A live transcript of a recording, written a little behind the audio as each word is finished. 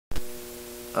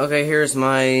Okay, here's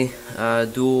my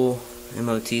dual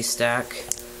MOT stack,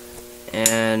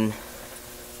 and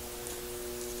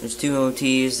there's two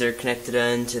MOTs. They're connected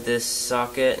into this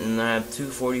socket, and I have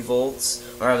 240 volts,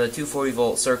 or I have a 240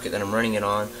 volt circuit that I'm running it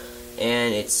on,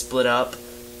 and it's split up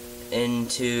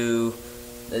into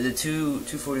the two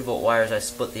 240 volt wires. I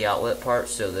split the outlet part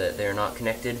so that they're not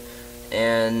connected,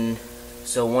 and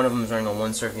so one of them is running on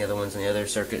one circuit, the other one's on the other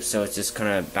circuit, so it's just kind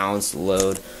of balanced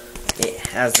load. It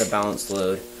has the balanced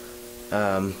load,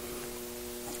 and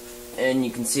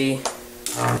you can see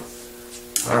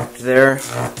arc there.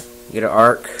 You get an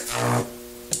arc,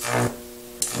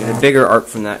 you get a bigger arc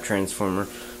from that transformer,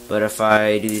 but if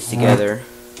I do these together,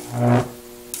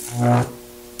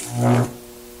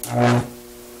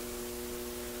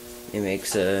 it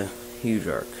makes a huge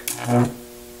arc.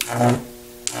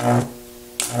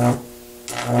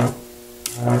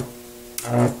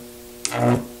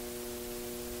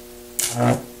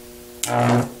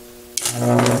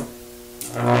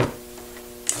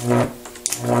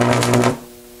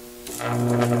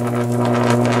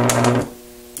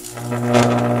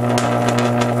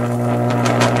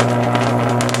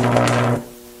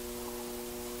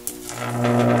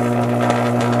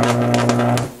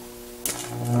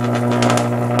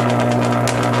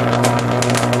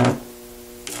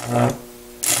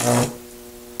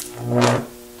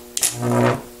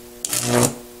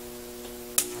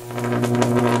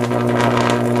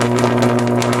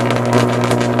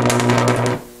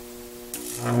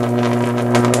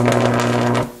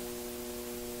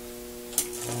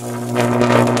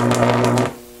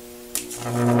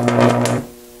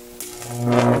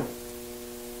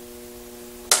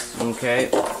 Okay,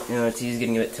 MOT is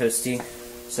getting a bit toasty,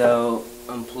 so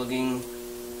I'm plugging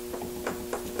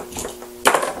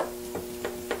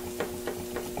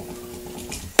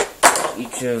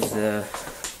each of the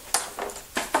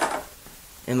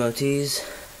MOTs,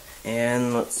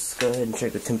 and let's go ahead and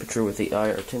check the temperature with the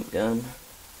IR temp gun.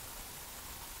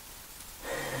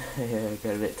 Yeah, I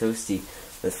got a bit toasty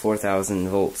with 4,000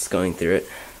 volts going through it.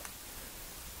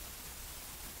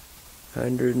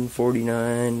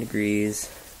 149 degrees.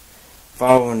 If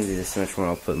I want to do this much more,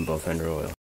 I'll put them both under oil.